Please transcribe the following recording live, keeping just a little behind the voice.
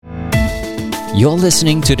You're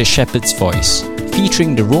listening to The Shepherd's Voice,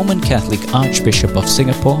 featuring the Roman Catholic Archbishop of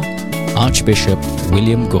Singapore, Archbishop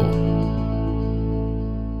William Goh.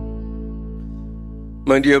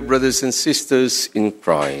 My dear brothers and sisters in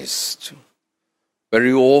Christ,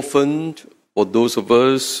 very often for those of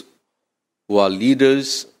us who are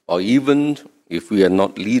leaders, or even if we are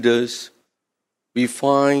not leaders, we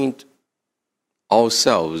find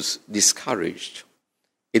ourselves discouraged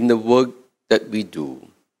in the work that we do,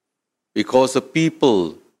 because the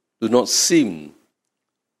people do not seem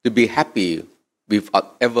to be happy with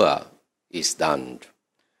whatever is done.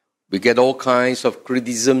 We get all kinds of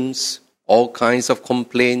criticisms, all kinds of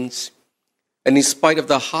complaints, and in spite of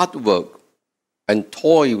the hard work and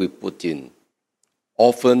toil we put in,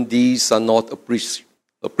 often these are not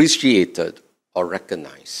appreciated or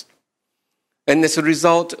recognized. And as a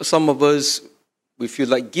result, some of us, we feel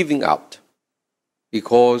like giving up,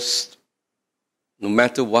 because no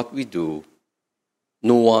matter what we do,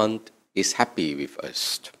 no one is happy with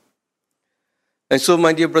us. And so,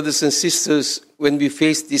 my dear brothers and sisters, when we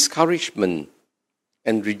face discouragement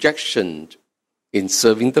and rejection in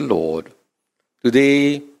serving the Lord,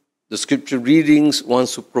 today the scripture readings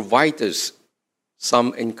wants to provide us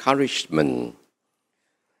some encouragement.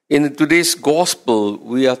 In today's gospel,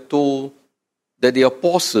 we are told that the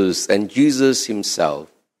apostles and Jesus himself,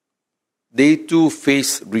 they too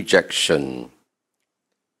face rejection.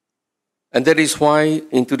 And that is why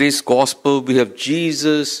in today's gospel we have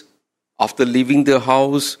Jesus, after leaving the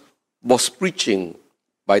house, was preaching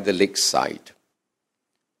by the lakeside.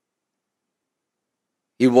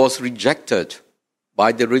 He was rejected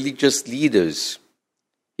by the religious leaders.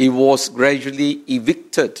 He was gradually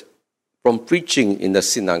evicted from preaching in the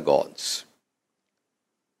synagogues.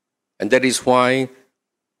 And that is why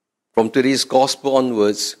from today's gospel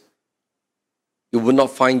onwards, you will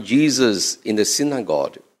not find Jesus in the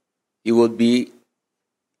synagogue. He will be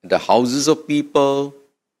in the houses of people,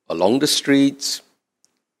 along the streets,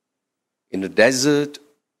 in the desert,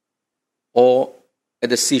 or at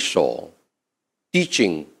the seashore,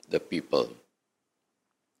 teaching the people.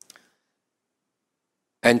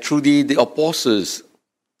 And through the apostles,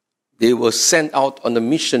 they were sent out on a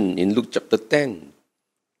mission in Luke chapter 10.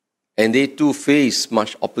 And they too faced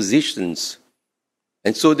much oppositions.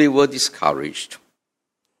 And so they were discouraged.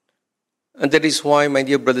 And that is why, my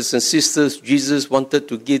dear brothers and sisters, Jesus wanted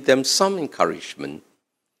to give them some encouragement.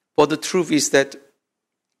 For the truth is that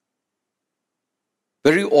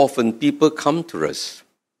very often people come to us,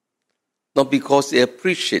 not because they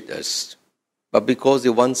appreciate us, but because they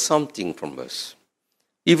want something from us.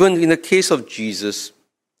 Even in the case of Jesus,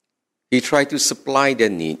 he tried to supply their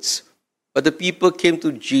needs, but the people came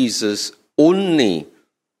to Jesus only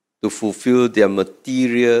to fulfill their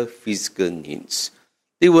material, physical needs.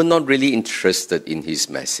 They were not really interested in his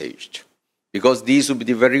message, because these would be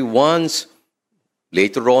the very ones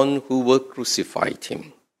later on who will crucify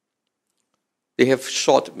him. They have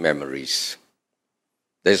short memories.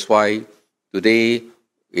 That's why today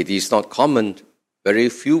it is not common. Very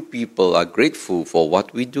few people are grateful for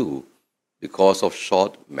what we do because of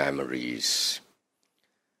short memories.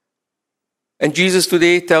 And Jesus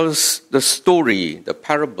today tells the story, the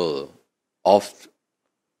parable of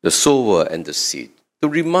the sower and the seed, to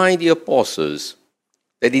remind the apostles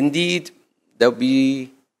that indeed there will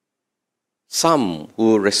be some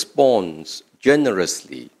who respond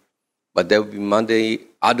generously, but there will be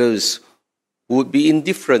others who would be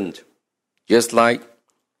indifferent, just like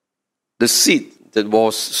the seed that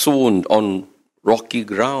was sown on rocky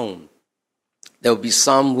ground. There will be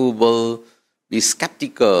some who will be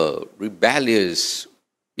skeptical, rebellious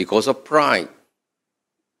because of pride.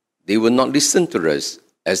 They will not listen to us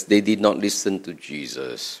as they did not listen to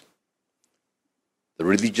Jesus. The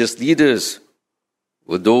religious leaders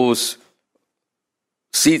were those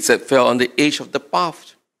seeds that fell on the edge of the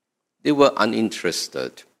path. They were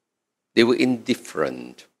uninterested. They were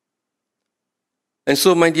indifferent. And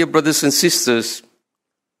so, my dear brothers and sisters,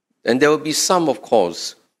 and there will be some, of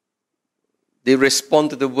course, they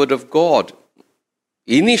respond to the word of God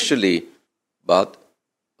initially, but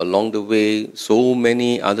along the way, so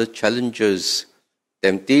many other challenges,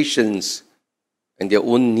 temptations, and their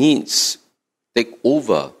own needs take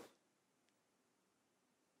over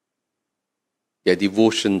their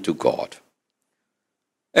devotion to God.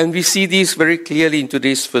 And we see this very clearly in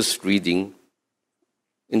today's first reading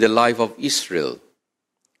in the life of Israel,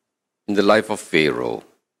 in the life of Pharaoh.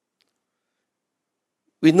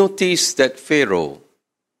 We notice that Pharaoh,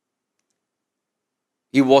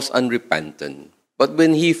 he was unrepentant. But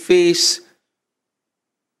when he faced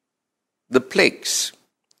the plagues,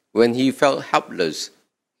 when he felt helpless,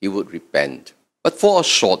 he would repent. But for a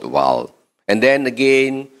short while. And then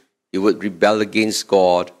again, he would rebel against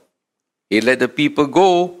God. He let the people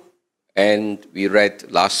go, and we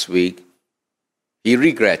read last week, he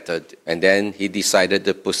regretted, and then he decided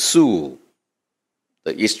to pursue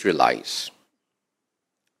the Israelites.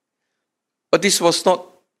 But this was not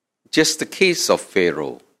just the case of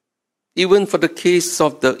Pharaoh. Even for the case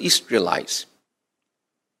of the Israelites,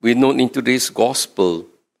 we know in today's gospel,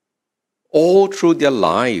 all through their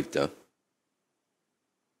life,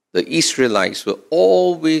 the Israelites were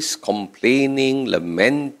always complaining,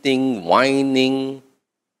 lamenting, whining.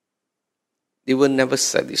 They were never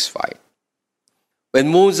satisfied. When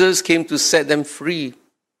Moses came to set them free,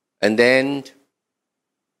 and then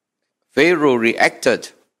Pharaoh reacted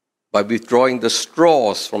by withdrawing the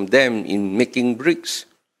straws from them in making bricks,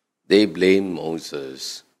 they blamed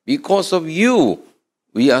Moses. Because of you,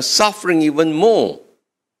 we are suffering even more.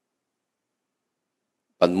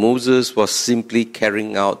 But Moses was simply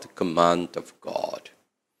carrying out the command of God.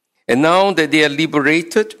 And now that they are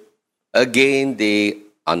liberated, again they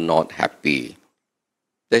are not happy.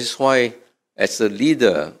 That's why, as a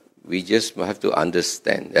leader, we just have to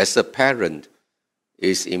understand, as a parent,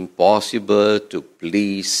 it's impossible to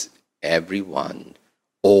please everyone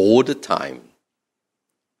all the time.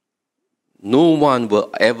 No one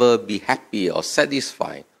will ever be happy or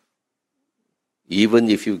satisfied, even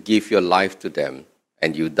if you give your life to them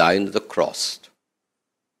and you die on the cross.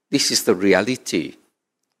 This is the reality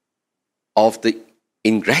of the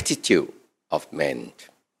ingratitude of men.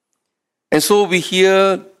 And so we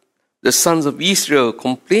hear the sons of Israel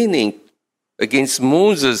complaining against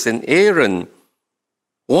Moses and Aaron.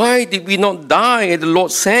 Why did we not die at the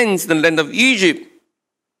Lord's hands in the land of Egypt,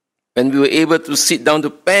 when we were able to sit down to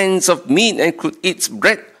pans of meat and could eat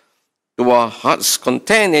bread to our heart's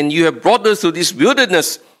content, and you have brought us to this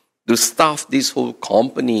wilderness to starve this whole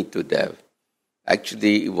company to death?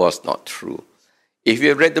 Actually, it was not true. If you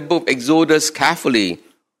have read the book of Exodus carefully,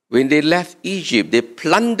 when they left Egypt, they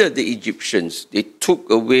plundered the Egyptians. They took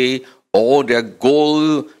away all their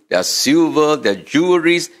gold, their silver, their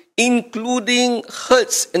jewelries, including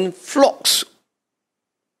herds and flocks,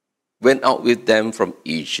 went out with them from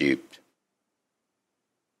Egypt.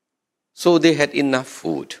 So they had enough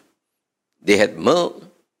food. They had milk,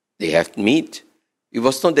 they had meat. It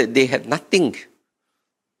was not that they had nothing.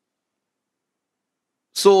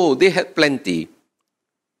 So they had plenty,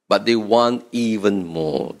 but they want even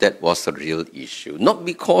more. That was a real issue. Not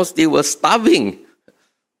because they were starving.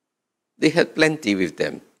 They had plenty with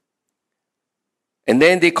them. And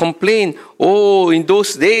then they complained, in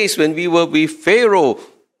those days when we were with Pharaoh,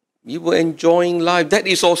 we were enjoying life. That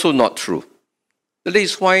is also not true. That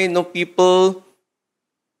is why people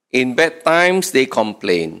in bad times, they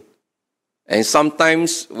complain. And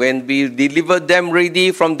sometimes when we deliver them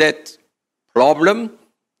ready from that problem,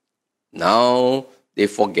 now they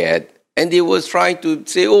forget. And they will try to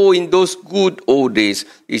say, in those good old days.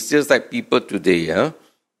 It's just like people today.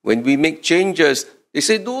 When we make changes, they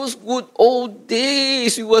say, those good old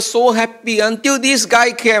days, we were so happy until this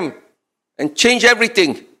guy came and changed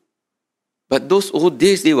everything. But those old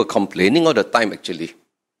days, they were complaining all the time, actually.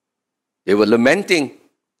 They were lamenting.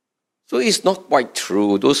 So it's not quite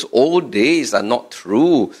true. Those old days are not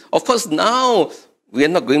true. Of course, now we are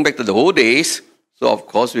not going back to the old days. So, of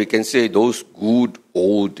course, we can say those good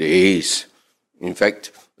old days. In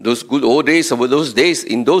fact, those good old days were those days.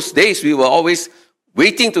 In those days, we were always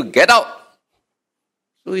waiting to get out.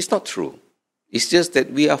 So it's not true. It's just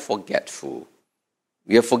that we are forgetful.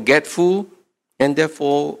 We are forgetful, and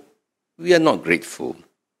therefore, we are not grateful.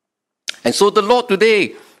 And so the Lord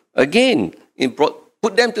today, again,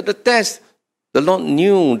 put them to the test. The Lord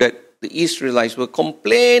knew that the Israelites will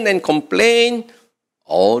complain and complain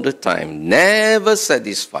all the time, never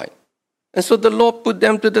satisfied. And so the Lord put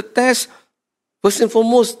them to the test. First and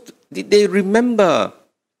foremost, did they remember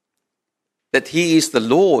that He is the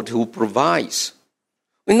Lord who provides?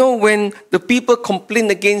 When the people complain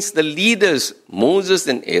against the leaders, Moses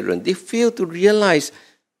and Aaron, they fail to realize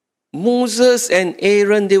Moses and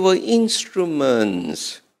Aaron, they were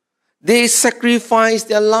instruments. They sacrificed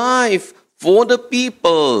their life for the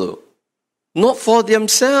people, not for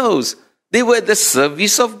themselves. They were at the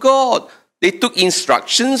service of God. They took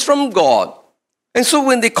instructions from God. And so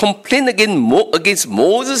when they complained against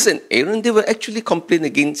Moses and Aaron, they were actually complaining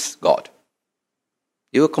against God.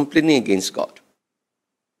 They were complaining against God.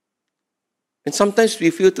 And sometimes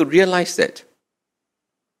we fail to realize that.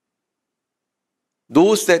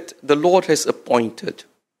 Those that the Lord has appointed,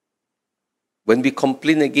 when we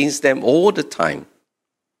complain against them all the time,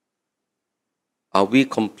 are we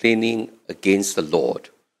complaining against the Lord?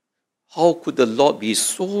 How could the Lord be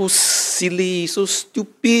so silly, so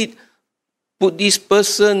stupid, put this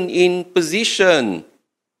person in position.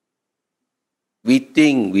 We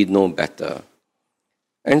think we know better.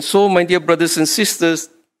 And so, my dear brothers and sisters,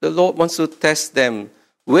 the Lord wants to test them,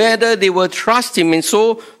 whether they will trust Him. And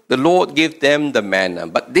so, the Lord gave them the manna.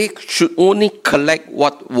 But they should only collect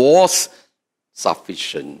what was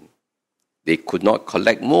sufficient. They could not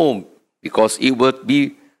collect more because it would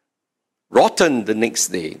be rotten the next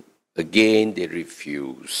day. Again, they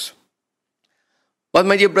refuse. But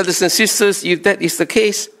my dear brothers and sisters, if that is the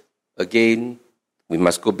case, again, we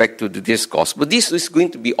must go back to the discourse. But this is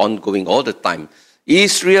going to be ongoing all the time.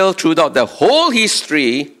 Israel, throughout the whole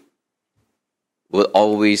history, will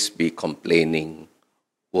always be complaining,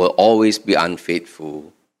 will always be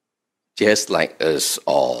unfaithful, just like us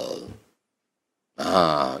all.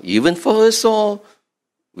 Even for us all,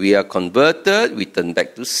 we are converted, we turn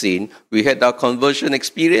back to sin. We had our conversion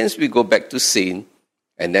experience, we go back to sin.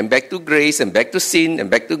 And then back to grace, and back to sin, and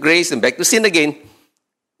back to grace, and back to sin again.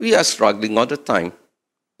 We are struggling all the time.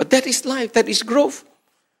 But that is life, that is growth.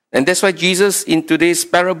 And that's why Jesus, in today's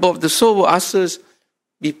parable of the sower, asks us,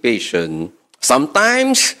 be patient.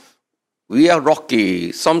 Sometimes we are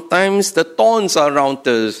rocky. Sometimes the thorns are around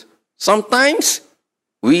us. Sometimes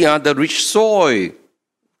we are the rich soil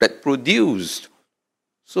that produced.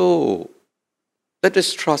 So let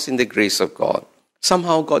us trust in the grace of God.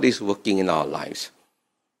 Somehow God is working in our lives.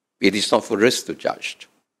 It is not for us to judge.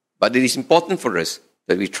 But it is important for us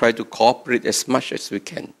that we try to cooperate as much as we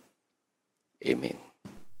can. Amen.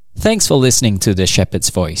 Thanks for listening to The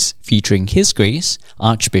Shepherd's Voice, featuring His Grace,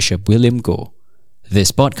 Archbishop William Goh.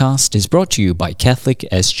 This podcast is brought to you by Catholic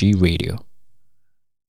SG Radio.